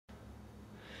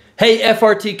Hey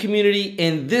FRT community,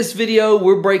 in this video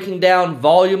we're breaking down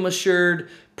volume assured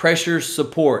pressure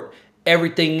support.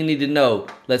 Everything you need to know.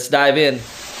 Let's dive in.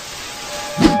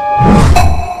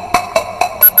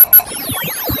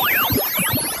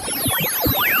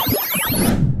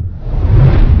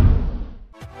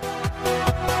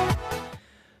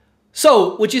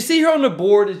 So what you see here on the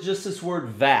board is just this word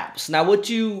VAPS. Now what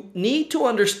you need to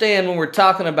understand when we're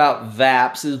talking about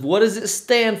VAPS is what does it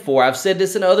stand for? I've said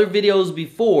this in other videos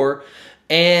before,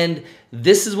 and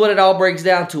this is what it all breaks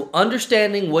down to,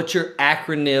 understanding what your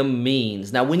acronym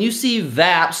means. Now when you see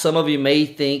VAPS, some of you may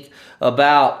think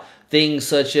about things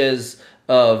such as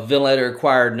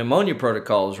ventilator-acquired pneumonia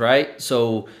protocols, right?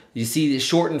 So you see it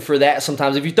shortened for that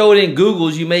sometimes. If you throw it in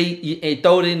Google's, you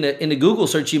throw it in the Google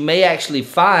search, you may actually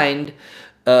find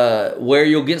where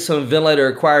you'll get some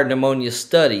ventilator-acquired pneumonia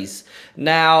studies.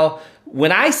 Now,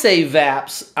 when I say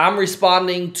VAPS, I'm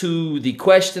responding to the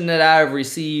question that I've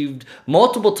received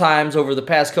multiple times over the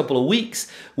past couple of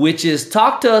weeks, which is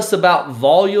talk to us about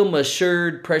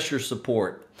volume-assured pressure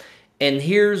support. And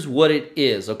here's what it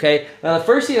is, okay? Now, the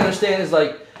first thing to understand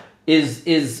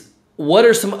is what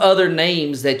are some other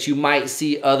names that you might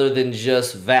see other than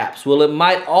just VAPS? Well, it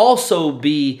might also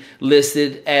be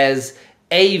listed as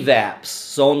AVAPS.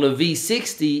 So on the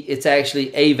V60, it's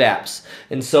actually AVAPS.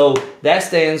 And so that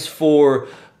stands for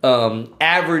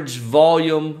Average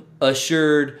Volume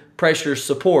Assured Pressure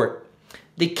Support.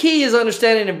 The key is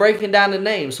understanding and breaking down the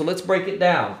names. So let's break it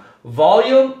down.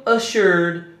 Volume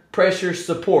Assured Pressure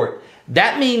Support.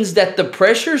 That means that the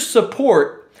pressure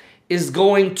support is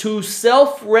going to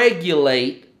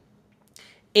self-regulate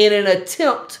in an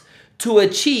attempt to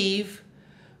achieve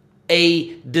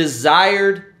a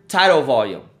desired tidal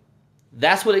volume.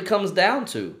 That's what it comes down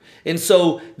to. And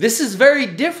so this is very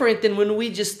different than when we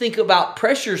just think about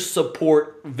pressure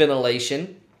support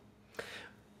ventilation,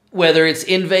 whether it's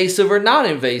invasive or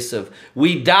non-invasive.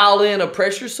 We dial in a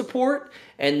pressure support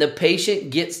and the patient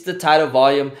gets the tidal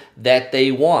volume that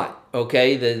they want.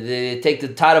 Okay, they take the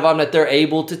tidal volume that they're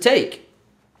able to take.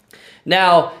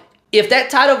 Now, if that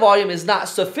tidal volume is not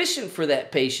sufficient for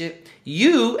that patient,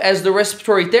 you, as the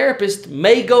respiratory therapist,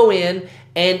 may go in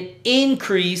and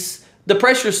increase the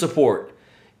pressure support.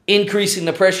 Increasing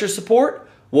the pressure support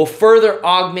will further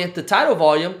augment the tidal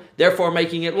volume, therefore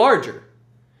making it larger.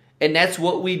 And that's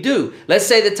what we do. Let's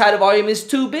say the tidal volume is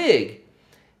too big.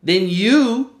 Then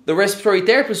you, the respiratory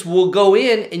therapist, will go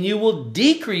in and you will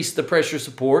decrease the pressure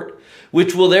support,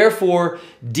 which will therefore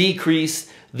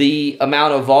decrease the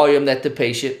amount of volume that the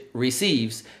patient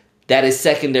receives. That is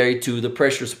secondary to the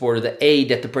pressure support, or the aid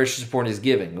that the pressure support is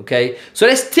giving, okay? So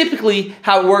that's typically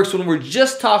how it works when we're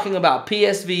just talking about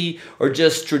PSV or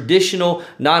just traditional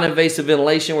non-invasive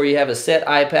ventilation where you have a set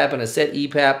IPAP and a set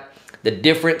EPAP. The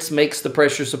difference makes the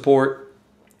pressure support,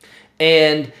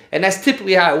 and that's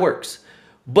typically how it works.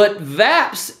 But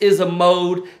VAPS is a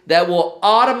mode that will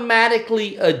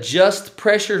automatically adjust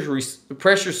pressure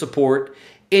support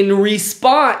in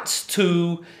response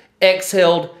to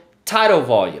exhaled tidal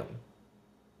volume.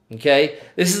 Okay?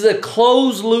 This is a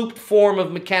closed loop form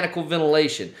of mechanical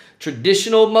ventilation.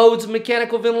 Traditional modes of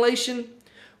mechanical ventilation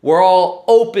were all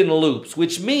open loops,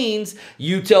 which means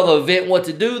you tell the vent what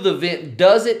to do, the vent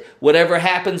does it, whatever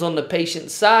happens on the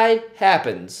patient's side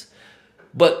happens.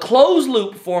 But closed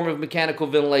loop form of mechanical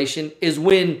ventilation is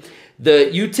when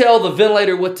you tell the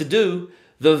ventilator what to do,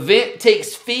 the vent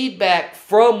takes feedback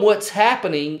from what's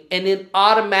happening and then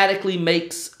automatically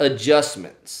makes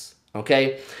adjustments,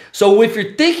 okay? So if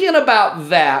you're thinking about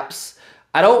VAPS,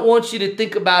 I don't want you to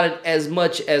think about it as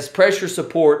much as pressure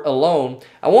support alone.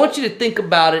 I want you to think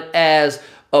about it as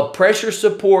a pressure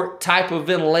support type of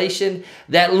ventilation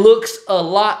that looks a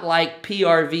lot like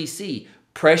PRVC,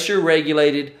 pressure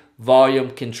regulated volume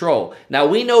control. Now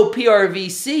we know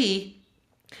PRVC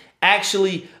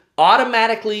actually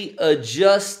automatically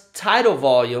adjusts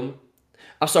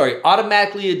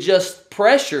automatically adjusts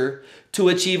pressure to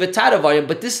achieve a tidal volume,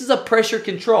 but this is a pressure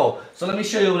control. So let me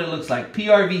show you what it looks like.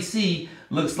 PRVC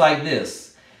looks like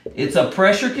this. It's a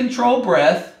pressure control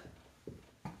breath.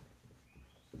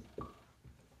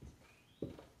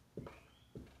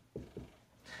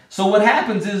 So what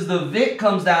happens is the vent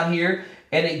comes down here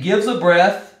and it gives a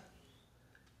breath.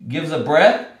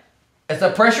 It's a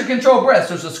pressure control breath,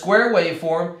 so it's a square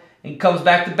waveform and comes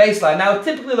back to baseline. Now,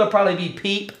 typically there'll probably be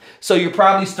PEEP, so you're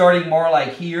probably starting more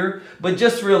like here, but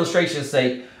just for illustration's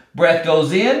sake, breath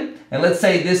goes in, and let's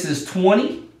say this is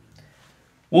 20.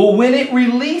 Well, when it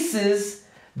releases,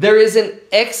 there is an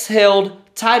exhaled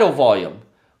tidal volume.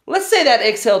 Let's say that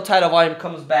exhaled tidal volume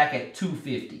comes back at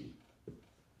 250.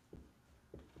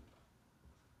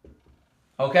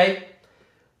 Okay?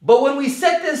 But when we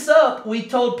set this up, we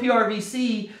told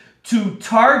PRVC to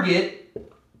target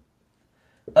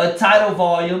a tidal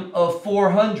volume of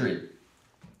 400.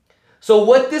 So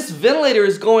what this ventilator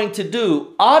is going to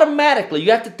do automatically,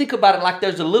 you have to think about it like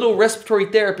there's a little respiratory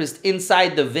therapist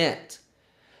inside the vent.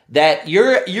 That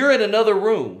you're in another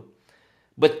room.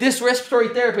 But this respiratory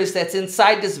therapist that's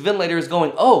inside this ventilator is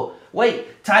going, oh,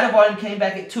 wait, tidal volume came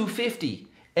back at 250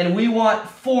 and we want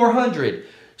 400.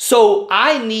 So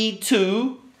I need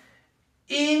to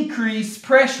increase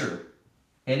pressure,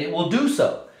 and it will do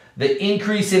so. The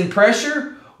increase in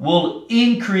pressure will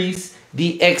increase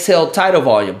the exhaled tidal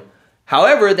volume.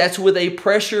 However, that's with a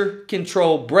pressure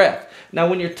controlled breath. Now,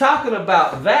 when you're talking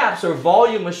about VAPS or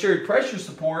volume assured pressure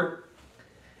support,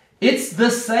 it's the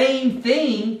same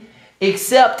thing,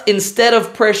 except instead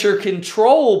of pressure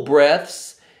control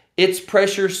breaths, it's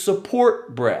pressure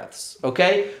support breaths,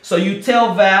 okay? So you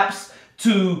tell VAPS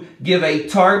to give a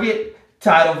target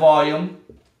tidal volume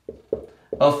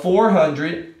of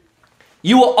 400.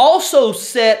 You will also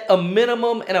set a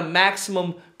minimum and a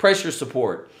maximum pressure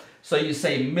support. So you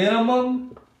say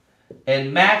minimum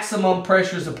and maximum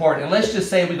pressure support. And let's just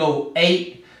say we go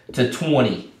 8 to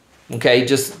 20. Okay,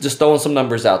 just throwing some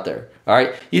numbers out there. All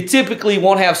right. You typically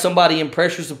won't have somebody in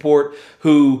pressure support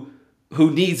who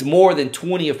needs more than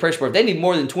 20 of pressure support. If they need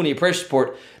more than 20 of pressure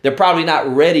support, they're probably not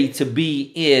ready to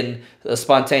be in a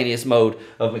spontaneous mode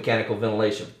of mechanical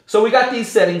ventilation. So we got these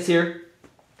settings here.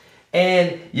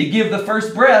 And you give the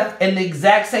first breath, and the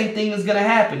exact same thing is going to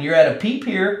happen. You're at a PEEP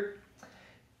here.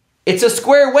 It's a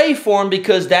square waveform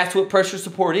because that's what pressure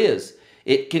support is.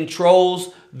 It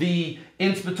controls the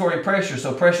inspiratory pressure.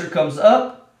 So pressure comes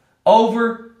up,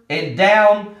 over, and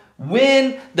down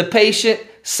when the patient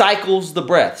cycles the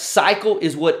breath. Cycle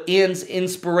is what ends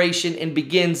inspiration and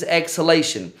begins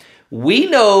exhalation. We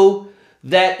know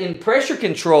that in pressure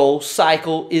control,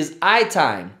 cycle is I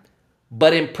time.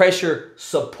 But in pressure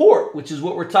support, which is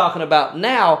what we're talking about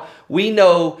now, we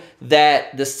know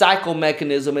that the cycle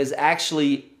mechanism is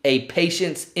actually a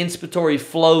patient's inspiratory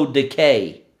flow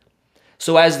decay.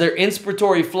 So as their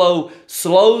inspiratory flow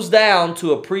slows down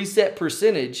to a preset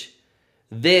percentage,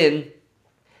 then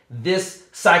this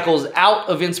cycles out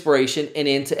of inspiration and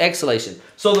into exhalation.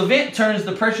 So the vent turns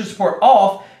the pressure support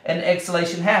off and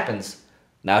exhalation happens.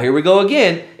 Now here we go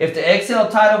again. If the exhale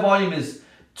tidal volume is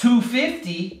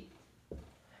 250,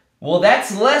 well,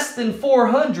 that's less than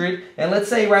 400, and let's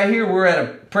say right here we're at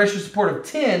a pressure support of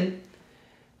 10,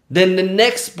 then the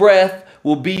next breath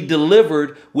will be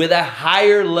delivered with a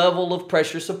higher level of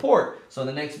pressure support. So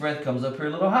the next breath comes up here a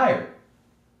little higher,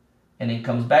 and then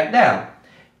comes back down.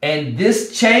 And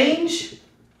this change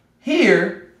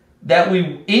here that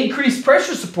we increase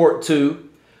pressure support to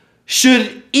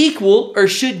should equal or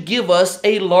should give us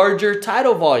a larger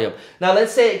tidal volume. Now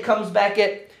let's say it comes back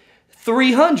at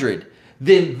 300.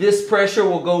 Then this pressure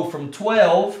will go from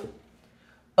 12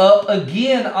 up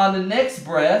again on the next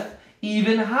breath,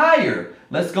 even higher.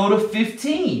 Let's go to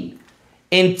 15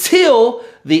 until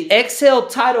the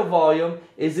exhaled tidal volume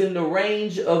is in the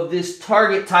range of this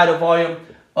target tidal volume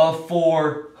of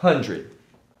 400.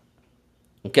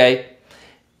 Okay?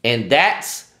 And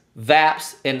that's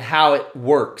VAPS and how it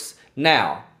works.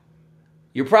 Now,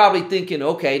 you're probably thinking,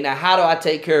 okay, now how do I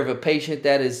take care of a patient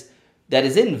that is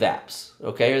in VAPS?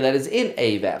 Okay, or that is in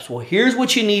AVAPS. Well, here's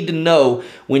what you need to know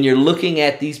when you're looking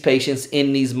at these patients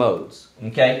in these modes.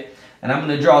 Okay, and I'm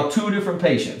going to draw two different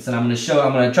patients, and I'm going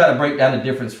to try to break down the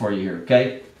difference for you here.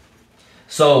 Okay,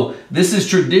 so this is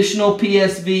traditional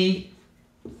PSV.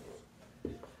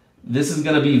 This is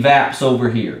going to be VAPS over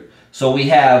here. So we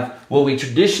have what we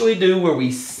traditionally do, where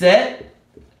we set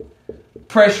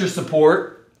pressure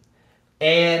support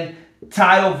and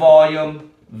tidal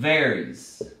volume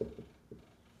varies.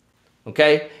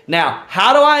 Okay, now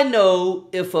how do I know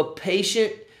if a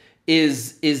patient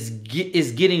is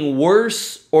getting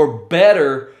worse or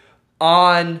better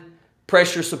on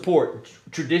pressure support,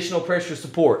 traditional pressure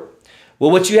support?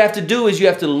 Well, what you have to do is you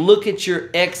have to look at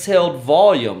your exhaled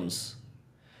volumes.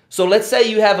 So let's say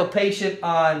you have a patient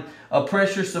on a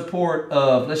pressure support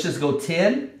of, let's just go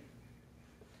 10.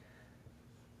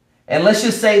 And let's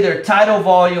just say their tidal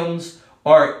volumes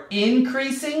are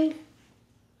increasing.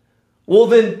 Well,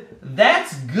 then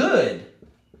that's good,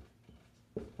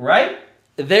 right?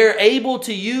 They're able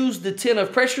to use the 10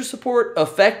 of pressure support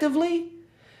effectively,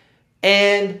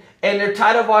 and their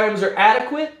tidal volumes are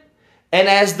adequate. And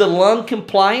as the lung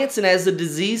compliance and as the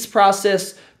disease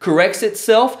process corrects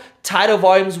itself, tidal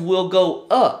volumes will go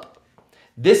up.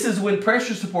 This is when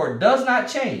pressure support does not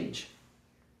change.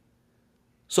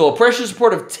 So a pressure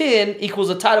support of 10 equals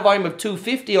a tidal volume of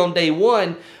 250 on day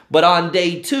 1, but on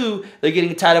day 2, they're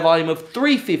getting a tidal volume of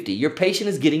 350. Your patient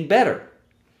is getting better.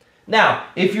 Now,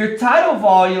 if your tidal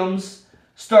volumes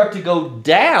start to go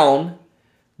down,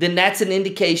 then that's an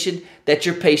indication that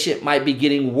your patient might be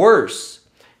getting worse.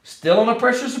 Still on a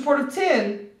pressure support of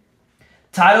 10,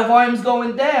 tidal volumes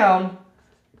going down,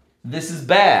 this is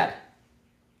bad.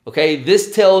 Okay,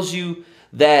 this tells you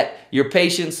that your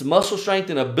patient's muscle strength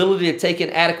and ability to take in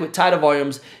adequate tidal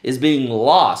volumes is being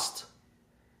lost.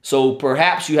 So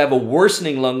perhaps you have a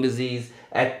worsening lung disease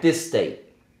at this state.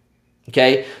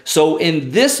 Okay, so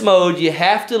in this mode, you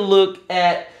have to look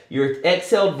at your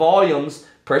exhaled volumes,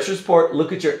 pressure support,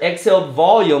 look at your exhaled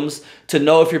volumes to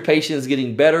know if your patient is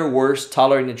getting better, worse,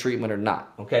 tolerating the treatment or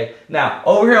not. Okay, now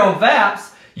over here on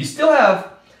VAPS, you still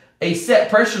have a set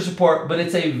pressure support, but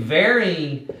it's a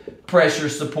varying pressure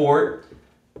support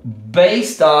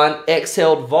based on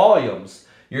exhaled volumes.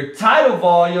 Your tidal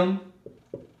volume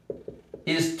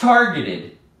is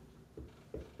targeted.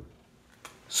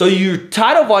 So your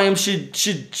tidal volume should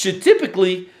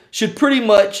pretty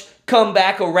much come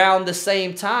back around the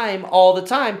same time all the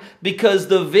time, because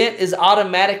the vent is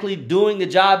automatically doing the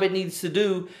job it needs to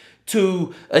do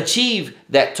to achieve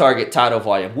that target tidal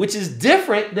volume, which is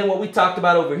different than what we talked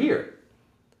about over here.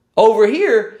 Over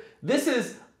here, this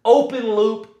is open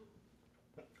loop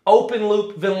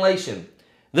ventilation.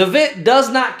 The vent does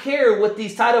not care what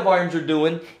these tidal volumes are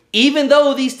doing, even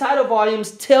though these tidal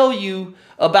volumes tell you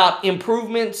about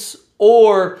improvements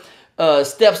or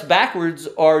steps backwards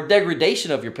or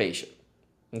degradation of your patient.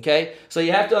 Okay, so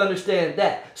you have to understand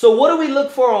that. So what do we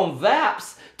look for on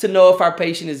VAPS to know if our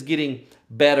patient is getting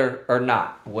better or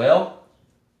not? Well,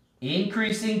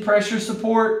 increasing pressure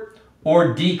support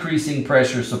or decreasing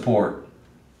pressure support.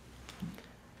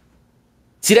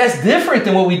 See, that's different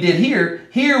than what we did here.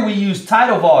 Here we use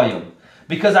tidal volume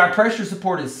because our pressure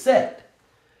support is set.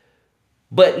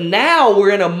 But now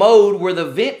we're in a mode where the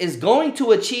vent is going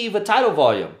to achieve a tidal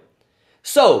volume.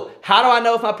 So how do I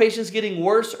know if my patient's getting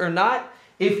worse or not?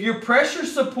 If your pressure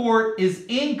support is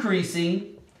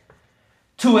increasing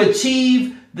to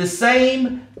achieve the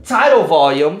same tidal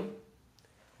volume,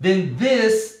 then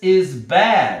this is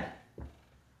bad.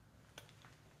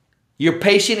 Your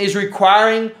patient is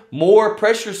requiring more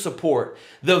pressure support.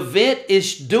 The vent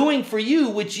is doing for you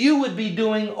what you would be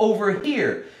doing over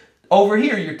here. Over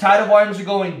here, your tidal volumes are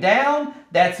going down.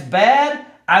 That's bad.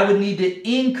 I would need to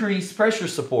increase pressure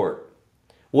support.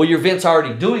 Well, your vent's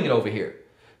already doing it over here.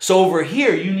 So over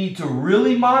here, you need to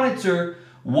really monitor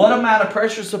what amount of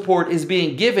pressure support is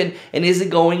being given and is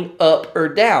it going up or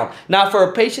down. Now, for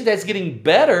a patient that's getting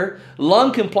better,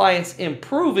 lung compliance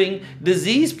improving,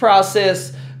 disease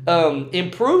process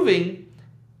improving,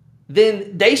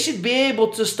 then they should be able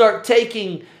to start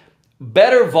taking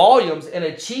better volumes and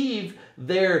achieve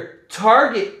their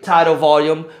target tidal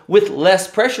volume with less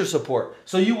pressure support.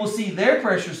 So you will see their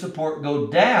pressure support go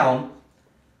down,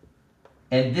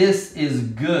 and this is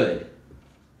good.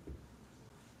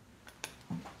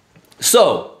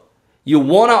 So you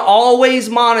want to always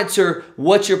monitor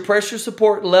what your pressure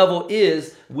support level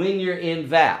is when you're in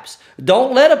VAPS.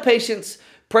 Don't let a patient's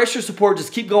pressure support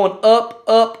just keep going up,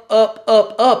 up, up,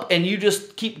 up, up, and you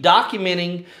just keep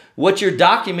documenting what you're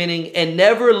documenting and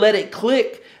never let it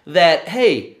click that,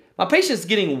 hey, my patient's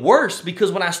getting worse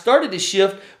because when I started this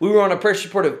shift, we were on a pressure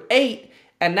support of 8,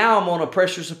 and now I'm on a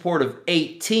pressure support of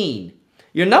 18.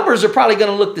 Your numbers are probably going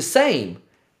to look the same.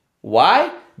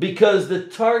 Why? Because the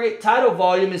target tidal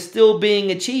volume is still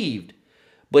being achieved.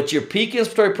 But your peak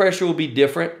inspiratory pressure will be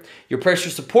different. Your pressure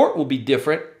support will be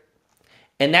different.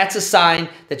 And that's a sign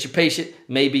that your patient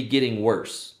may be getting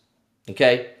worse.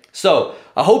 Okay? So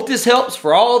I hope this helps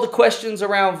for all the questions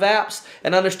around VAPS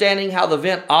and understanding how the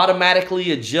vent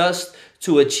automatically adjusts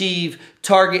to achieve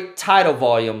target tidal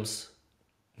volumes.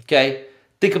 Okay?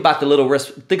 Think about a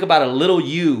little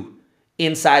U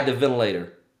inside the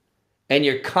ventilator. And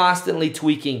you're constantly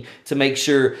tweaking to make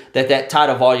sure that that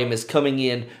tidal volume is coming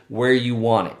in where you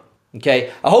want it.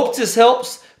 Okay? I hope this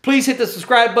helps. Please hit the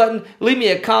subscribe button, leave me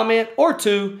a comment or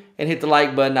two, and hit the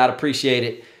like button. I'd appreciate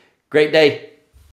it. Great day.